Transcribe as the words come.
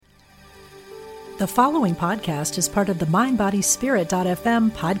The following podcast is part of the MindBodySpirit.fm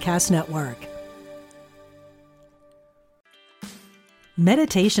podcast network.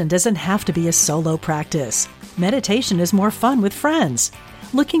 Meditation doesn't have to be a solo practice. Meditation is more fun with friends.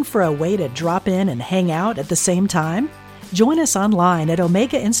 Looking for a way to drop in and hang out at the same time? Join us online at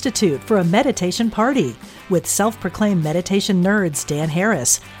Omega Institute for a meditation party with self-proclaimed meditation nerds Dan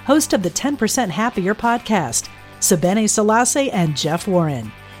Harris, host of the 10% Happier podcast, Sabene Selassie, and Jeff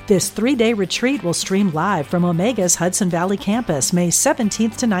Warren. This 3-day retreat will stream live from Omega's Hudson Valley campus May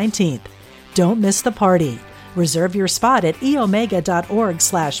 17th to 19th. Don't miss the party. Reserve your spot at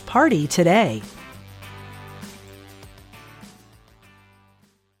eomega.org/party today.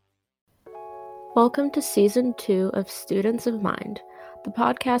 Welcome to Season 2 of Students of Mind, the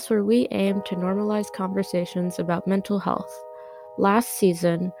podcast where we aim to normalize conversations about mental health. Last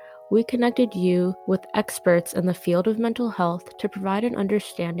season, we connected you with experts in the field of mental health to provide an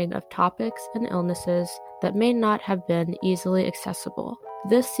understanding of topics and illnesses that may not have been easily accessible.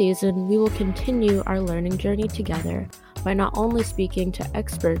 This season, we will continue our learning journey together by not only speaking to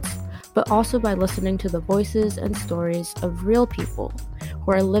experts, but also by listening to the voices and stories of real people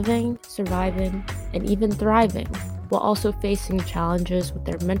who are living, surviving, and even thriving, while also facing challenges with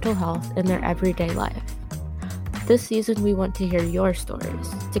their mental health in their everyday life. This season, we want to hear your stories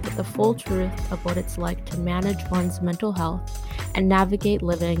to get the full truth of what it's like to manage one's mental health and navigate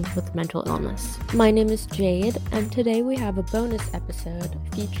living with mental illness. My name is Jade, and today we have a bonus episode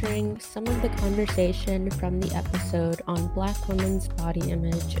featuring some of the conversation from the episode on Black women's body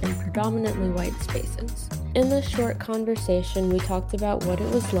image in predominantly white spaces. In this short conversation, we talked about what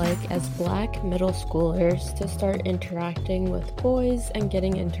it was like as Black middle schoolers to start interacting with boys and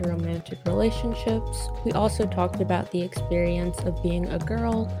getting into romantic relationships. We also talked about the experience of being a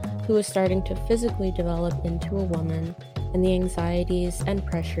girl who was starting to physically develop into a woman and the anxieties and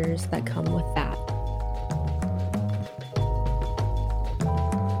pressures that come with that.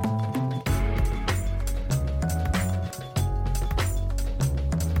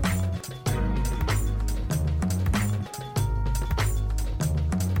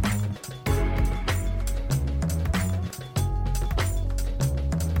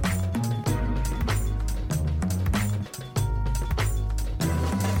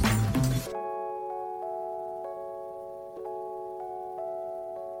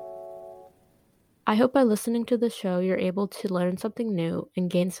 I hope by listening to the show, you're able to learn something new and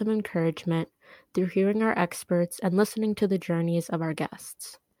gain some encouragement through hearing our experts and listening to the journeys of our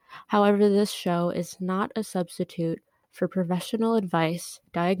guests. However, this show is not a substitute for professional advice,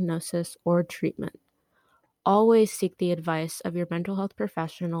 diagnosis, or treatment. Always seek the advice of your mental health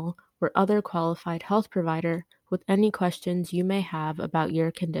professional or other qualified health provider with any questions you may have about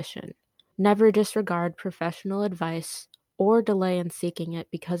your condition. Never disregard professional advice or delay in seeking it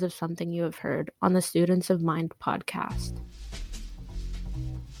because of something you have heard on the Students of Mind podcast.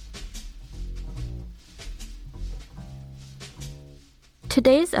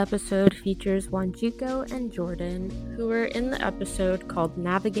 Today's episode features Wanjiko and Jordyn, who were in the episode called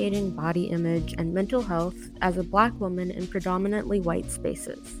Navigating Body Image and Mental Health as a Black Woman in Predominantly White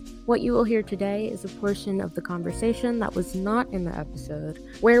Spaces. What you will hear today is a portion of the conversation that was not in the episode,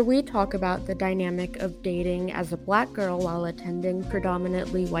 where we talk about the dynamic of dating as a Black girl while attending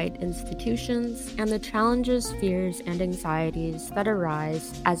predominantly white institutions and the challenges, fears, and anxieties that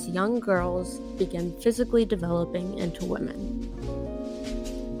arise as young girls begin physically developing into women.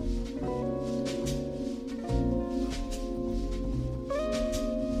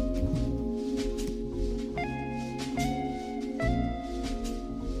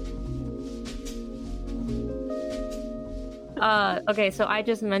 Okay, so I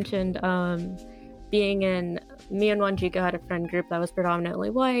just mentioned me and Wanjiko had a friend group that was predominantly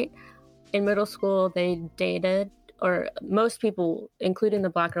white. In middle school, they dated, or most people, including the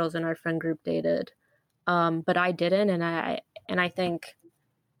Black girls in our friend group, dated, but I didn't, and I think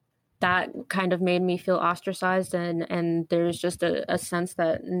that kind of made me feel ostracized, and there's just a sense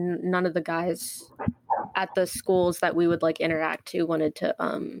that none of the guys at the schools that we would like interact to wanted to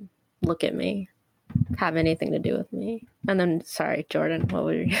look at me, have anything to do with me. And then, sorry, Jordyn, what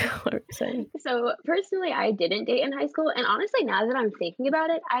were you saying? So personally, I didn't date in high school. And honestly, now that I'm thinking about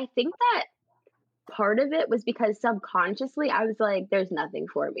it, I think that part of it was because subconsciously I was like, there's nothing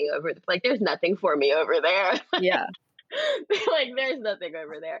for me over there's nothing for me over there. Yeah. There's nothing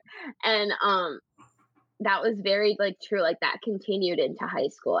over there. And that was very true. That continued into high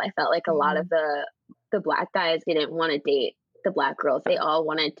school. I felt like a lot of the Black guys didn't want to date the Black girls. They all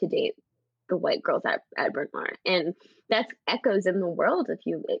wanted to date the white girls at Bryn Mawr. And that's echoes in the world.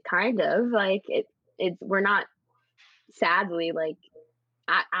 We're not, sadly,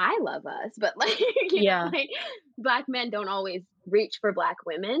 I love us, but like, Yeah. like black men don't always reach for black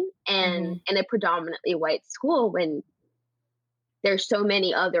women, and Hmm. in a predominantly white school when there's so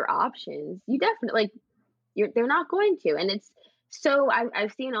many other options, you definitely like they're not going to. And it's so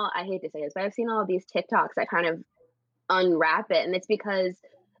I've seen all, I hate to say this, but I've seen all these TikToks that kind of unwrap it, and it's because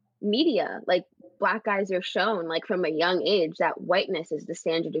media, like black guys are shown like from a young age that whiteness is the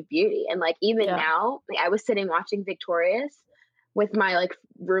standard of beauty. And like even Yeah. now, like, I was sitting watching Victorious with my like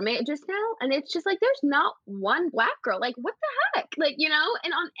roommate just now, and it's just like there's not one black girl. Like what the heck? Like, and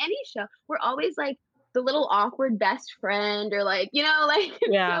on any show, we're always like the little awkward best friend or like, like so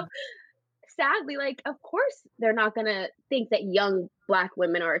Yeah. sadly, like of course they're not gonna think that young black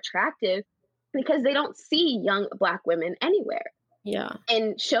women are attractive because they don't see young black women anywhere Yeah.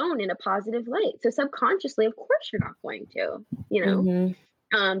 and shown in a positive light. So subconsciously, of course, you're not going to, you know.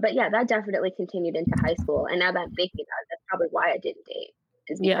 Hmm. But yeah, that definitely continued into high school. And now that I'm thinking about it, that's probably why I didn't date,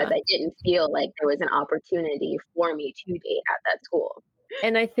 is because Yeah. I didn't feel like there was an opportunity for me to date at that school.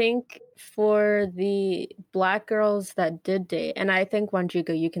 And I think for the black girls that did date, and I think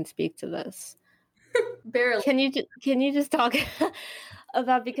Wanjiko, you can speak to this. Barely. Can you just talk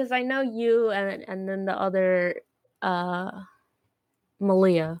about, because I know you and then the other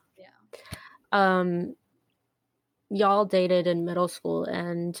Malia. Yeah. Y'all dated in middle school,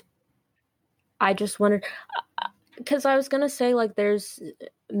 and I just wondered, because I was gonna say like there's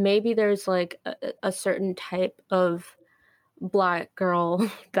like a certain type of black girl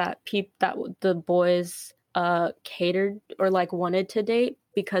that the boys catered or like wanted to date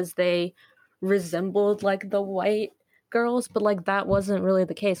because they resembled like the white girls, but like that wasn't really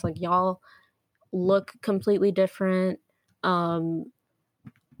the case. Like y'all look completely different.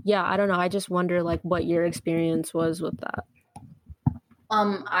 Yeah, I don't know. I just wonder like what your experience was with that.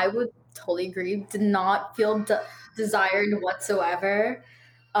 I would totally agree. Did not feel desired whatsoever.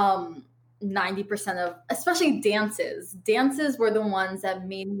 90% of, especially dances were the ones that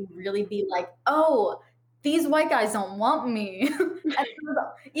made me really be like, oh, these white guys don't want me. And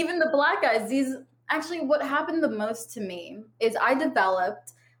even the black guys, actually what happened the most to me is I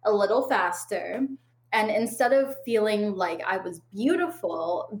developed a little faster. And instead of feeling like I was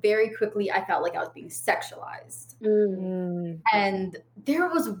beautiful, very quickly I felt like I was being sexualized. And there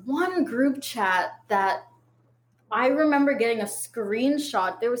was one group chat that I remember getting a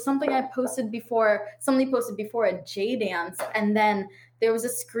screenshot. There was something somebody posted before a J dance, and then there was a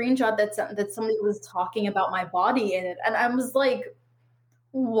screenshot that somebody was talking about my body in it, and I was like,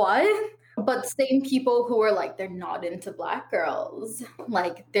 what? But same people who were like, they're not into black girls,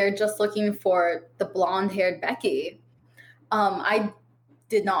 like they're just looking for the blonde-haired Becky. I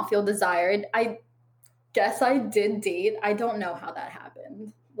did not feel desired. I guess I did date. I don't know how that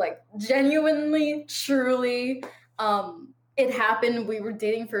happened. Like genuinely, truly, it happened. We were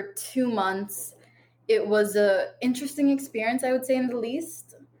dating for 2 months. It was a interesting experience, I would say, in the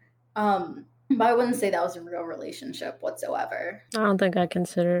least. But I wouldn't say that was a real relationship whatsoever. I don't think I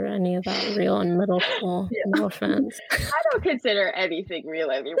consider any of that real in middle school. Yeah. No offense. I don't consider anything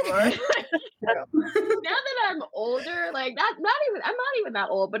real anymore. Now that I'm older, like I'm not even that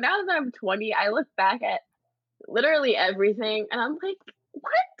old, but now that I'm 20, I look back at literally everything and I'm like,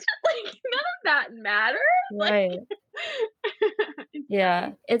 what? Like none of that matters. Right. Like,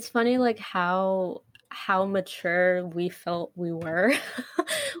 Yeah. It's funny like how mature we felt we were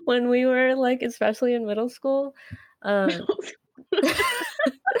when we were like, especially in middle school. So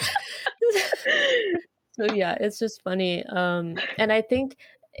yeah, it's just funny. And I think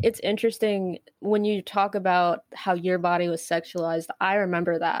it's interesting when you talk about how your body was sexualized. I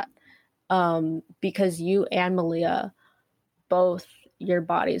remember that because you and Malia, both your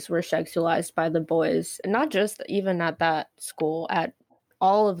bodies were sexualized by the boys, and not just even at that school, at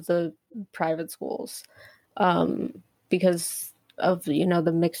all of the private schools, because of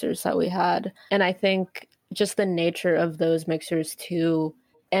the mixers that we had. And I think just the nature of those mixers too,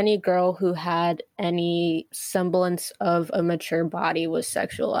 any girl who had any semblance of a mature body was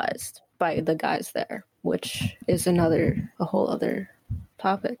sexualized by the guys there, which is a whole other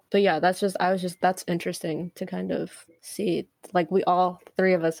topic. But yeah, that's interesting to kind of see. Like all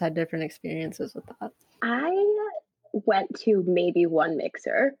three of us had different experiences with that. I went to maybe one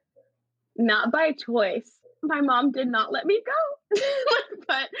mixer, not by choice. My mom did not let me go.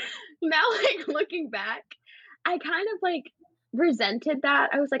 But now, like looking back, I kind of like resented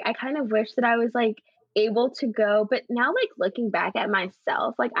that. I was like, I kind of wish that I was like able to go. But now, like looking back at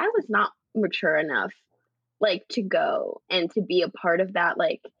myself, like I was not mature enough like to go and to be a part of that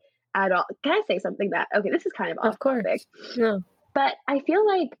like at all. Can I say something that, okay, this is kind of off topic. No. But I feel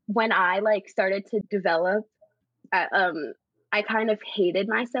like when I like started to develop I kind of hated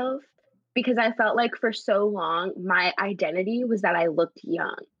myself because I felt like for so long my identity was that I looked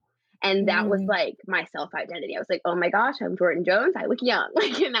young. And that was Mm, like my self identity. I was like, oh my gosh, I'm Jordyn Jones. I look young.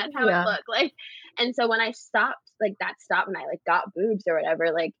 Like, and that's how I yeah. look. Like, and so when I stopped, like that stopped when I like got boobs or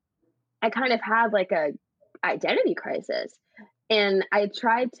whatever, like I kind of had like a identity crisis. And I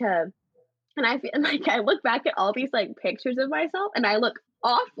tried to, and I feel like I look back at all these like pictures of myself and I look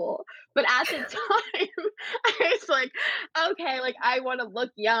awful. But at the time, I was like, okay, like I want to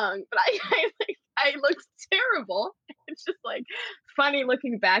look young, but I looked terrible. It's just like funny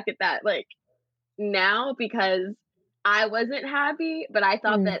looking back at that like now because I wasn't happy, but I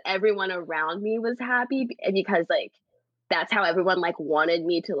thought Mm, that everyone around me was happy because like that's how everyone like wanted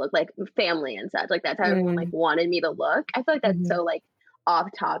me to look, like family and such. Like that's how everyone like mm, wanted me to look. I feel like that's mhm. so like off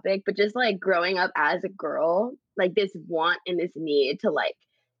topic, but just like growing up as a girl, like this want and this need to like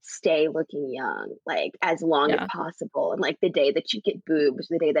stay looking young, like as long as Yeah. possible. And like the day that you get boobs,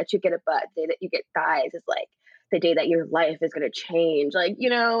 the day that you get a butt, the day that you get thighs is like the day that your life is going to change, like, you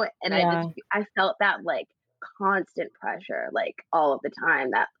know, and Yeah. I felt that like constant pressure, like all of the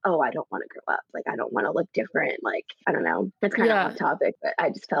time that, oh, I don't want to grow up. Like, I don't want to look different. Like, I don't know. It's kind of Yeah. off topic, but I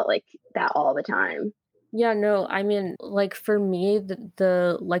just felt like that all the time. Yeah, no, I mean, like for me,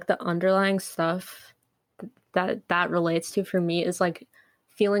 the like the underlying stuff that relates to for me is like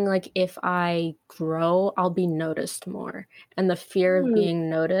feeling like if I grow, I'll be noticed more. And the fear of Mm, being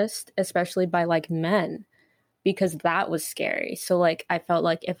noticed, especially by like men, because that was scary. So like I felt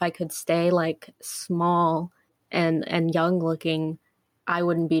like if I could stay like small and young looking, I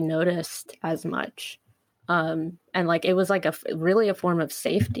wouldn't be noticed as much. And like it was like really a form of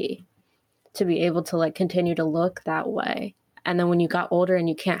safety to be able to like continue to look that way. And then when you got older and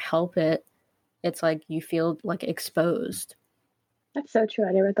you can't help it, it's like you feel like exposed. that's so true.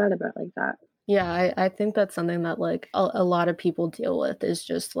 I never thought about it like that. Yeah, I think that's something that like a lot of people deal with is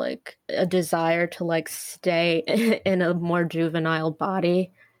just like a desire to like stay in a more juvenile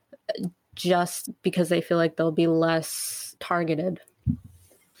body just because they feel like they'll be less targeted.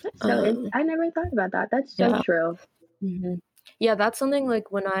 That's so, Um, I never thought about that. That's so yeah. true. hmm Yeah, that's something like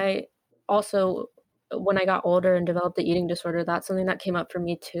also when I got older and developed the eating disorder, that's something that came up for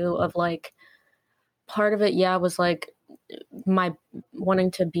me too of like part of it, yeah, was like my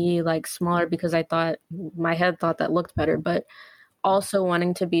wanting to be like smaller because I thought my head thought that looked better, but also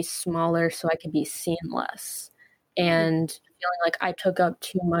wanting to be smaller so I could be seen less and feeling like I took up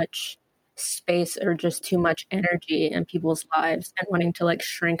too much space or just too much energy in people's lives and wanting to like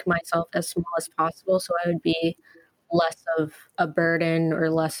shrink myself as small as possible so I would be less of a burden or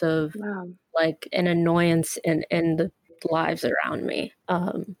less of Wow. like an annoyance in the lives around me.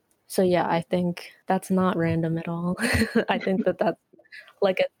 So yeah, I think that's not random at all. I think that that's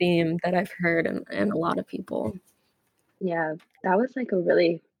like a theme that I've heard in a lot of people. Yeah, that was like a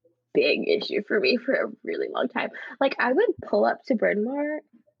really big issue for me for a really long time. Like I would pull up to Bryn Mawr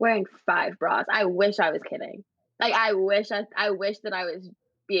wearing 5 bras. I wish I was kidding. Like I wish that I was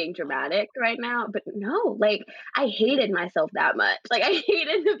being dramatic right now, but no, like I hated myself that much. Like I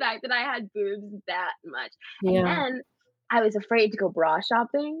hated the fact that I had boobs that much. And Yeah. then I was afraid to go bra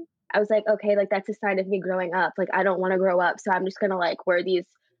shopping. I was like, okay, like that's a sign of me growing up. Like I don't want to grow up, so I'm just going to like wear these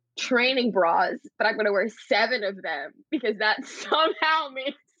training bras, but I'm gonna wear 7 of them because that somehow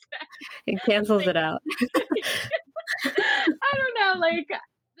makes It cancels like it out. I don't know, like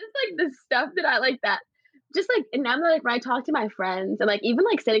just like the stuff that I like that just like and now like when I talk to my friends and like even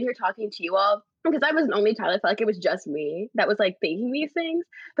like sitting here talking to you all because I was an only child, I felt like it was just me that was like thinking these things.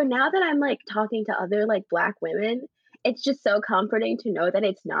 But now that I'm like talking to other like black women, it's just so comforting to know that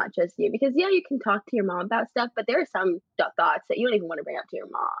it's not just you. Because yeah, you can talk to your mom about stuff, but there are some thoughts that you don't even want to bring up to your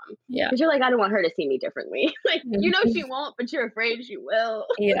mom Yeah. because you're like, I don't want her to see me differently. Like you know Mhm. she won't, but you're afraid she will.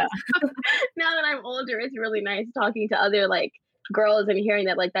 Yeah. Now that I'm older, it's really nice talking to other like girls and hearing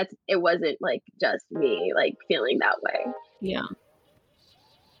that like that's it wasn't like just me like feeling that way. Yeah.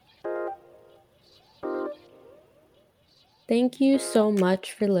 Thank you so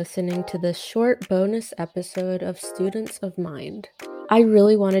much for listening to this short bonus episode of Students of Mind. I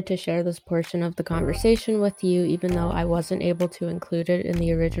really wanted to share this portion of the conversation with you, even though I wasn't able to include it in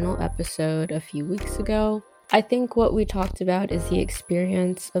the original episode a few weeks ago. I think what we talked about is the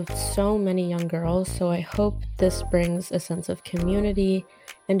experience of so many young girls, so I hope this brings a sense of community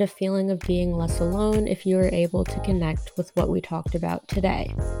and a feeling of being less alone if you were able to connect with what we talked about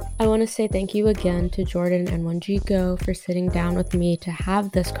today. I want to say thank you again to Jordyn and Wanjiko for sitting down with me to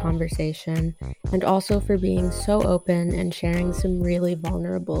have this conversation, and also for being so open and sharing some really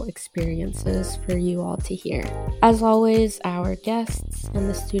vulnerable experiences for you all to hear. As always, our guests and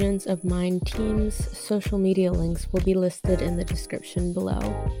the Students of Mind team's social media links will be listed in the description below.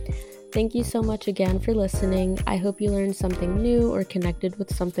 Thank you so much again for listening. I hope you learned something new or connected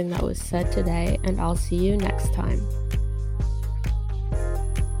with something that was said today, and I'll see you next time.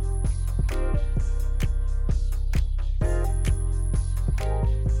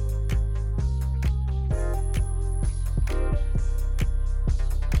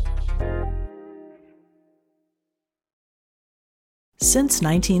 Since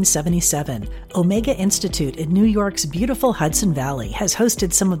 1977, Omega Institute in New York's beautiful Hudson Valley has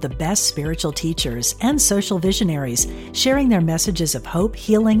hosted some of the best spiritual teachers and social visionaries sharing their messages of hope,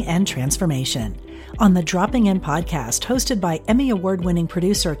 healing, and transformation. On the Dropping In podcast, hosted by Emmy Award-winning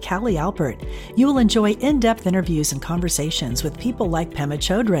producer Callie Alpert, you will enjoy in-depth interviews and conversations with people like Pema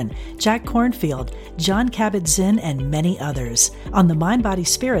Chodron, Jack Kornfield, John Kabat-Zinn, and many others on the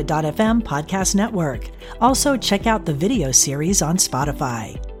MindBodySpirit.fm podcast network. Also, check out the video series on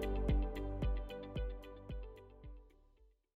Spotify.